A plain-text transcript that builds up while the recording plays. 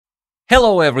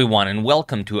Hello everyone and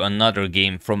welcome to another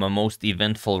game from a most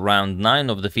eventful round 9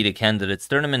 of the FIDE Candidates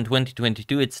Tournament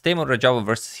 2022. It's Teimur Radjabov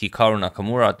versus Hikaru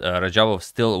Nakamura. Radjabov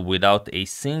still without a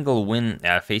single win,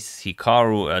 faces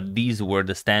Hikaru. These were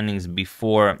the standings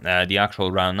before the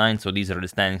actual round 9, so these are the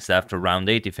standings after round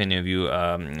 8. If any of you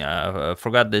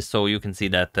forgot this, so you can see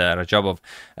that Radjabov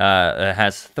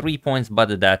has 3 points,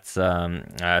 but that's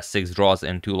 6 draws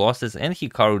and 2 losses, and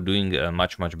Hikaru doing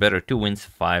much better, 2 wins,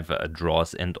 5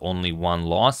 draws and only 1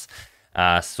 loss.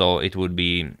 So it would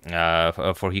be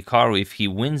for Hikaru, if he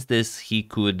wins this, he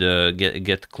could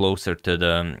get closer to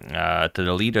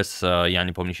the leaders,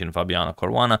 Nepomniachtchi and Fabiano,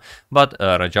 Caruana. But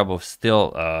Radjabov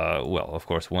still, well, of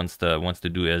course, wants to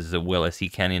do as well as he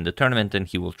can in the tournament, and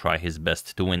he will try his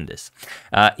best to win this.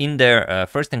 In their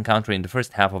first encounter in the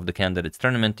first half of the Candidates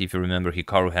Tournament, if you remember,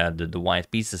 Hikaru had the white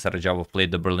pieces. Radjabov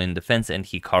played the Berlin defense, and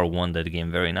Hikaru won that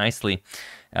game very nicely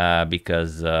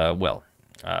because, well,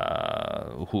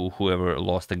 whoever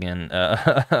lost again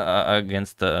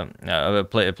against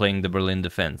playing the Berlin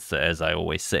defense, as I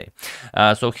always say.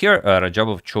 So here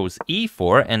Radjabov chose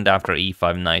e4, and after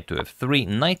e5, knight to f3,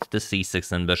 knight to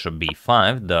c6, and bishop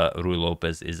b5. The Rui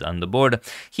Lopez is on the board.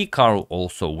 Hikaru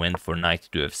also went for knight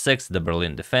to f6, the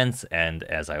Berlin defense, and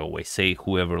as I always say,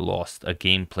 whoever lost a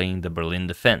game playing the Berlin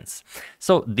defense.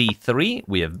 So d3,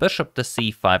 we have bishop to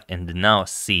c5, and now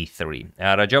c3.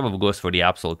 Radjabov goes for the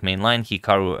absolute main line.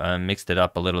 Hikaru mixed it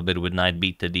up a little bit with knight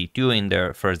b to d2 in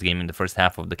their first game in the first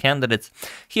half of the Candidates.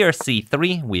 Here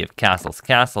c3, we have castles,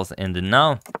 and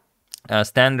now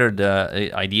standard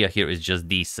idea here is just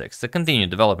d6 to continue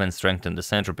development, strengthen the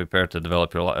center, prepare to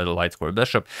develop your light square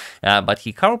bishop. But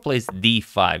Hikaru plays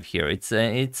d5 here.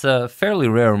 It's a fairly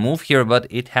rare move here, but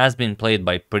it has been played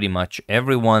by pretty much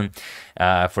everyone.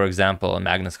 For example,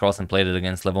 Magnus Carlsen played it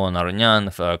against Levon Aronian,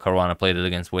 Caruana played it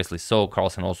against Wesley So,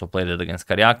 Carlsen also played it against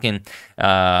Karyakin,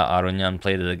 Aronian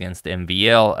played it against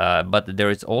MVL, but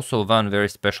there is also one very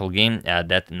special game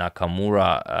that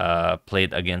Nakamura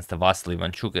played against Vasily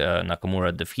Ivanchuk.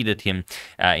 Nakamura defeated him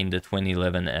in the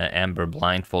 2011 Amber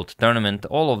Blindfold tournament.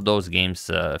 All of those games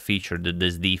featured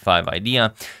this d5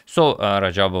 idea, so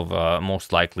Radjabov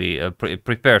most likely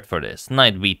prepared for this.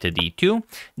 Knight b to d2,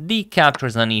 d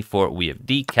captures on e4, we have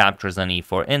d captures on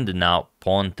e4, and now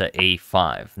pawn to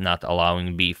a5, not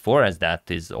allowing b4, as that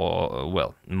is,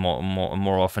 well,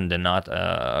 more often than not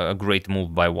a great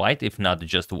move by white, if not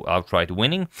just outright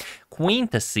winning. Queen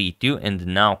to c2, and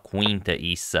now queen to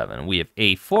e7. We have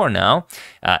a4 now,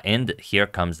 and here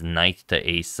comes knight to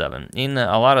a7. In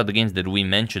a lot of the games that we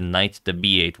mentioned, knight to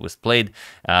b8 was played,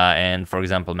 and for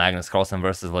example, Magnus Carlsen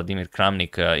versus Vladimir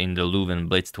Kramnik in the Leuven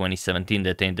Blitz 2017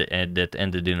 that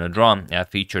ended in a draw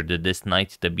featured this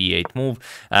knight to b8 move,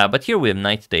 but here we have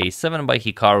knight to a7 by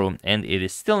Hikaru, and it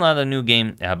is still not a new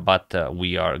game, but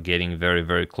we are getting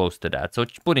very close to that. So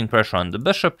putting pressure on the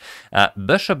bishop,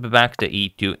 bishop back to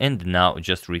e2, and now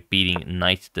just repeating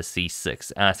knight to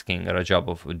c6, asking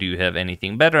Radjabov, do you have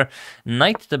anything better?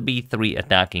 Knight to b3,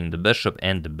 attacking the bishop,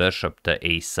 and the bishop to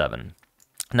a7.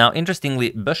 Now, interestingly,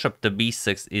 bishop to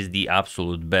b6 is the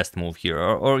absolute best move here,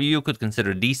 or you could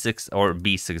consider d6 or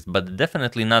b6, but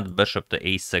definitely not bishop to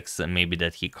a6, maybe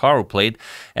that Hikaru played.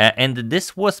 And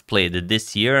this was played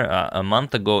this year, a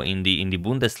month ago in the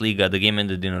Bundesliga. The game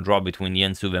ended in a draw between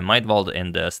Jens Uwe Maidwald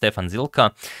and Stefan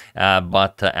Zilka,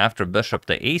 but after bishop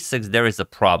to a6, there is a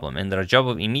problem, and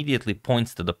Radjabov immediately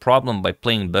points to the problem by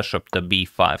playing bishop to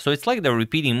b5. So it's like they're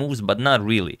repeating moves, but not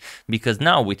really, because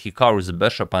now with Hikaru's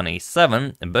bishop on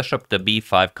a7, bishop to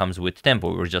b5 comes with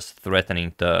tempo. We're just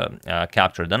threatening to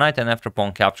capture the knight, and after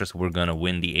pawn captures, we're gonna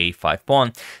win the a5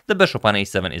 pawn. The bishop on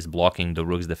a7 is blocking the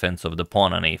rook's defense of the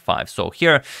pawn on a5. So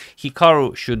here,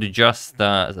 Hikaru should just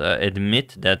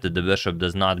admit that the bishop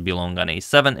does not belong on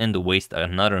a7 and waste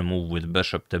another move with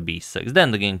bishop to b6. Then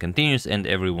the game continues and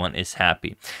everyone is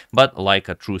happy. But like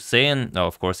a true Saiyan,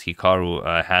 of course,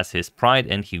 Hikaru has his pride,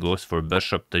 and he goes for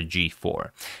bishop to g4.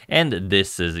 And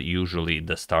this is usually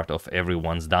the start of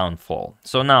everyone's downfall.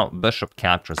 So now bishop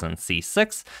captures on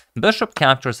c6, bishop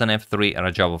captures on f3,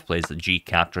 Radjabov plays g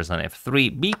captures on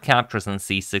f3, b captures on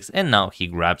c6, and now he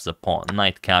grabs a pawn.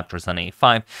 Knight captures on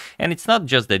a5, and it's not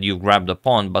just that you grab the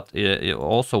pawn, but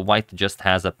also white just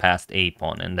has a passed a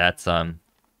pawn, and that's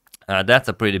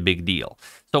a pretty big deal.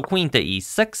 So queen to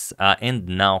e6, and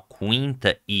now queen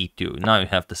to e2. Now you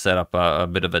have to set up a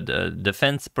bit of a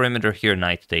defense perimeter here.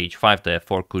 Knight to h5 to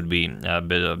f4 could be a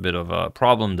bit of a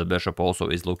problem. The bishop also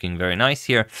is looking very nice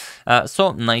here.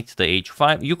 So knight to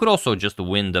h5. You could also just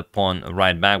win the pawn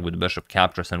right back with bishop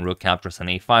captures and rook captures on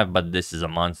a5, but this is a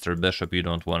monster bishop. You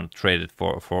don't want to trade it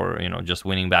for you know, just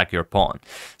winning back your pawn.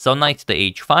 So knight to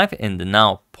h5, and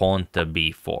now pawn to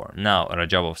b4. Now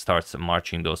Radjabov starts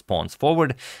marching those pawns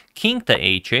forward. King to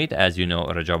h8, as you know,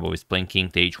 Radjabov is playing king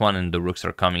to h1, and the rooks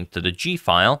are coming to the g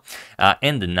file.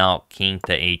 And now king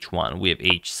to h1. We have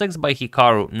h6 by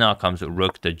Hikaru. Now comes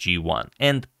rook to g1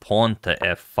 and pawn to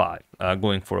f5.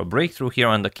 Going for a breakthrough here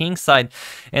on the king side.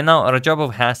 And now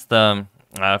Radjabov has to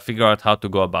figure out how to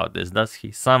go about this. Does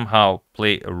he somehow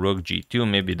play a rook g2,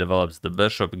 maybe develops the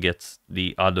bishop, gets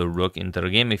the other rook into the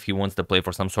game if he wants to play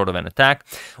for some sort of an attack,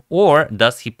 or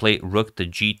does he play rook to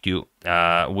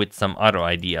g2 with some other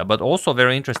idea? But also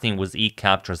very interesting was e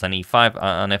captures on e5.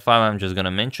 On f5, I'm just going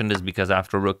to mention this because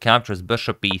after rook captures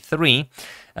bishop e3,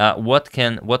 what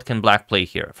can black play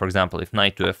here? For example, if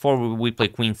knight to f4, we play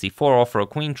queen c4, offer a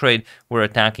queen trade, we're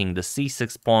attacking the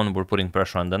c6 pawn, we're putting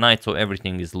pressure on the knight, so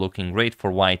everything is looking great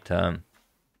for white.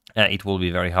 It will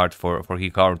be very hard for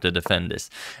Hikaru to defend this.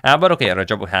 But okay,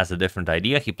 Radjabov has a different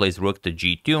idea. He plays rook to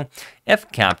g2, f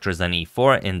captures on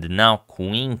e4, and now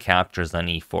queen captures on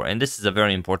e4. And this is a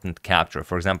very important capture.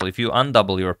 For example, if you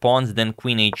undouble your pawns, then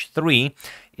queen h3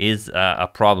 is a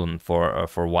problem for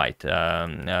white.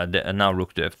 Now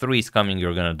rook to f3 is coming.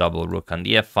 You're going to double rook on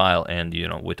the f file, and you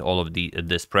know, with all of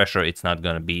this pressure, it's not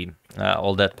going to be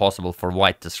all that possible for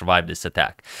white to survive this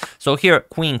attack. So here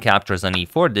queen captures on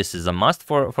e4. This is a must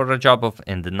for Radjabov,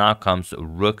 and now comes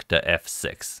rook to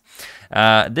f6.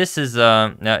 This is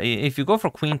if you go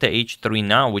for queen to h3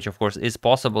 now, which of course is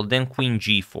possible, then queen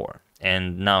g4.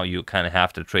 And now you kind of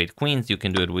have to trade queens. You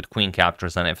can do it with queen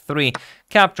captures on f3,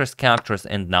 captures,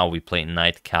 and now we play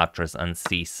knight captures on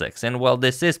c6. And while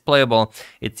this is playable,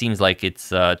 it seems like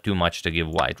it's too much to give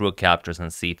white. Rook captures on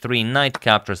c3, knight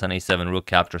captures on a7, rook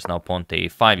captures, now pawn to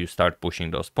a5. You start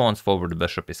pushing those pawns forward. The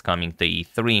bishop is coming to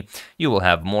e3. You will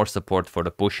have more support for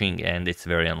the pushing, and it's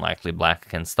very unlikely black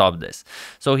can stop this.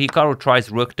 So Hikaru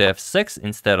tries rook to f6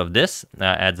 instead of this,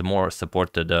 adds more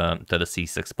support to the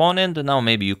c6 pawn, and now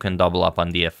maybe you can double up on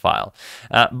the f file.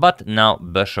 But now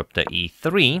bishop to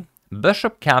e3,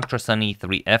 bishop captures on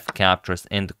e3, f captures,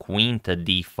 and queen to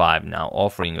d5, now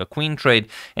offering a queen trade.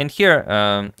 And here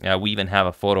we even have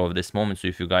a photo of this moment, so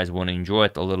if you guys want to enjoy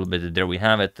it a little bit, there we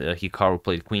have it. Hikaru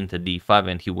played queen to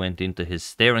d5, and he went into his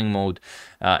staring mode,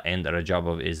 and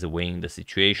Radjabov is weighing the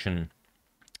situation.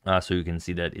 So you can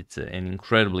see that it's an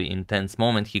incredibly intense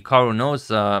moment. Hikaru knows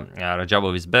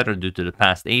Radjabov is better due to the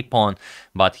past a pawn,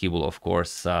 but he will of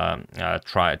course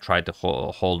try to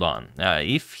hold on.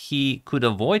 If he could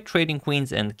avoid trading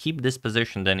queens and keep this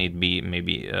position, then it'd be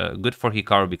maybe good for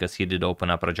Hikaru, because he did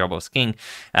open up Radjabov's king,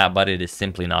 but it is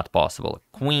simply not possible.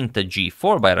 Queen to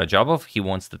g4 by Radjabov. He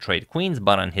wants to trade queens,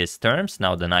 but on his terms.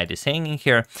 Now the knight is hanging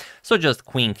here, so just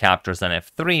queen captures on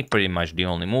f3, pretty much the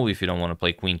only move if you don't want to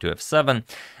play queen to f7.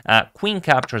 Queen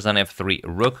captures on f3,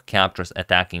 rook captures,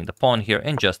 attacking the pawn here,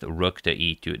 and just rook to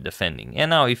e2 defending. And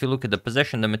now if you look at the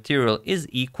position, the material is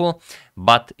equal,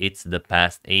 but it's the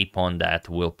passed a pawn that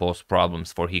will pose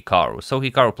problems for Hikaru. So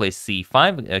Hikaru plays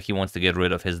c5, he wants to get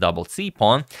rid of his double c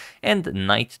pawn, and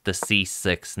knight to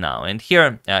c6 now. And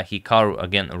here Hikaru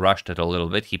again rushed it a little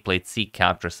bit. He played c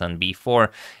captures on b4,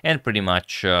 and pretty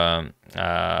much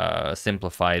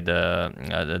simplified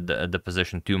the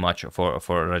position too much for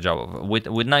Radjabov.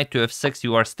 With knight to f6,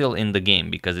 you are still in the game,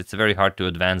 because it's very hard to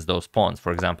advance those pawns.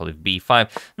 For example, if b5,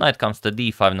 knight comes to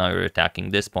d5, now you're attacking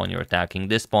this pawn, you're attacking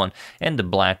this pawn, and the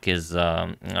black is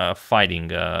fighting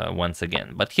once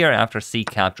again. But here, after c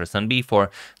captures on b4,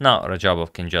 now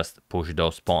Radjabov can just push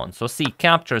those pawns. So c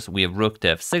captures, we have rook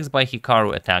to f6 by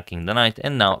Hikaru, attacking the knight,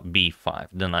 and now b5.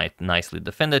 The knight nicely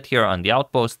defended here on the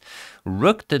outpost.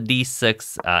 Rook to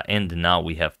d6, and now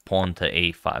we have pawn to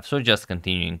a5. So just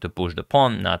continuing to push the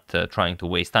pawn, not trying to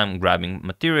waste time grabbing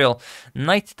material.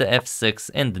 Knight to f6,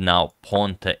 and now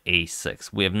pawn to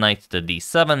a6. We have knight to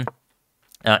d7.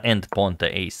 And pawn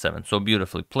to a7. So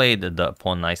beautifully played, the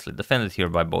pawn nicely defended here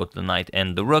by both the knight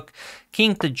and the rook.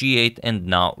 King to g8, and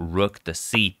now rook to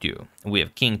c2. We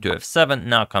have king to f7,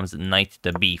 now comes knight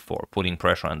to b4, putting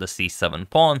pressure on the c7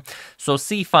 pawn. So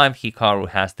c5, Hikaru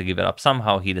has to give it up.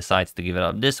 Somehow he decides to give it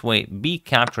up this way. B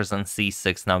captures on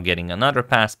c6, now getting another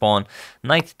pass pawn.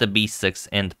 Knight to b6,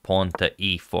 and pawn to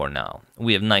e4 now.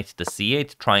 We have knight to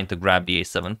c8, trying to grab the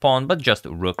a7 pawn, but just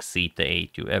rook c to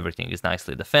a2. Everything is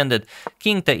nicely defended. King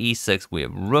king to e6, we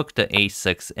have rook to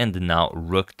a6, and now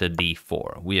rook to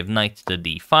d4. We have knight to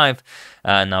d5,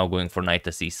 now going for knight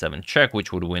to c7 check,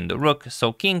 which would win the rook.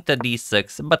 So king to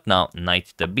d6, but now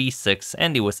knight to b6,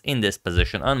 and he was in this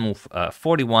position on move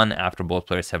 41 after both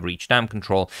players have reached time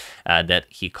control that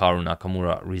Hikaru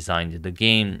Nakamura resigned the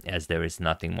game, as there is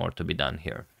nothing more to be done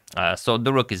here. So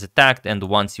the rook is attacked, and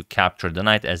once you capture the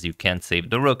knight, as you can't save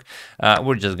the rook,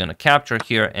 we're just gonna capture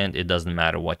here, and it doesn't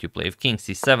matter what you play. If king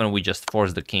c7, we just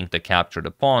force the king to capture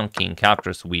the pawn. King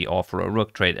captures, we offer a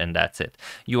rook trade, and that's it.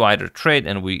 You either trade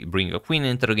and we bring a queen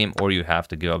into the game, or you have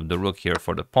to give up the rook here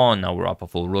for the pawn. Now we're up a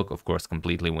full rook, of course,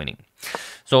 completely winning.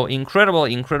 So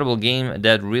incredible game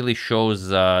that really shows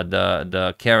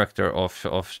the character of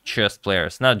chess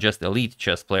players, not just elite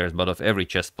chess players, but of every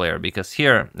chess player. Because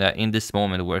here, in this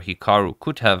moment where Hikaru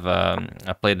could have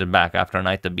played it back after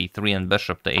knight to b3 and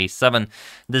bishop to a7,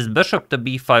 this bishop to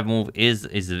b5 move is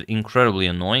incredibly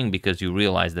annoying, because you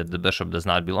realize that the bishop does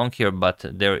not belong here, but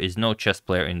there is no chess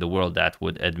player in the world that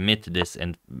would admit this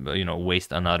and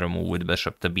waste another move with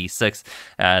bishop to b6.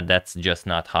 That's just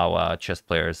not how a chess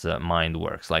player's mind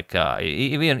works. Like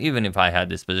even if I had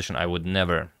this position, I would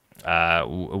never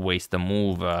waste a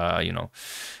move.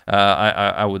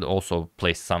 I would also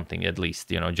place something, at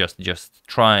least, just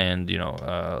try and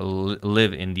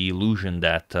live in the illusion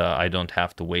that I don't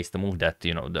have to waste a move, that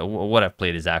what I've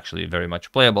played is actually very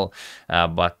much playable,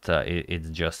 but it's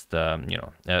just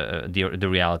the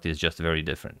reality is just very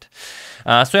different.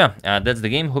 So yeah, that's the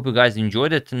game. Hope you guys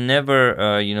enjoyed it.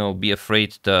 Never be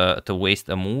afraid to waste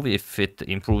a move if it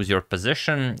improves your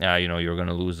position. You're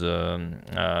gonna lose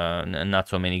not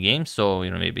so many games, so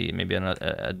maybe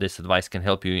this advice can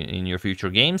help you in your future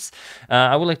games.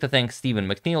 I would like to thank Stephen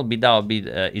McNeil, Bidao Bid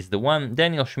is the one,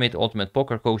 Daniel Schmidt, Ultimate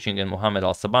Poker Coaching, and Mohammed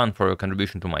Al Saban for your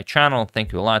contribution to my channel.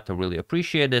 Thank you a lot, I really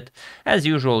appreciate it. As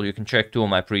usual, you can check 2 of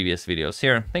my previous videos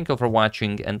here. Thank you for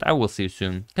watching, and I will see you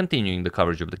soon, continuing the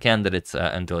coverage of the candidates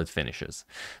until it finishes.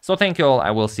 So thank you all,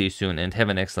 I will see you soon, and have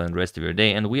an excellent rest of your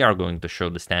day. And we are going to show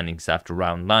the standings after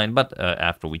round 9, but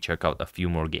after we check out a few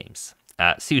more games.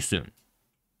 See you soon.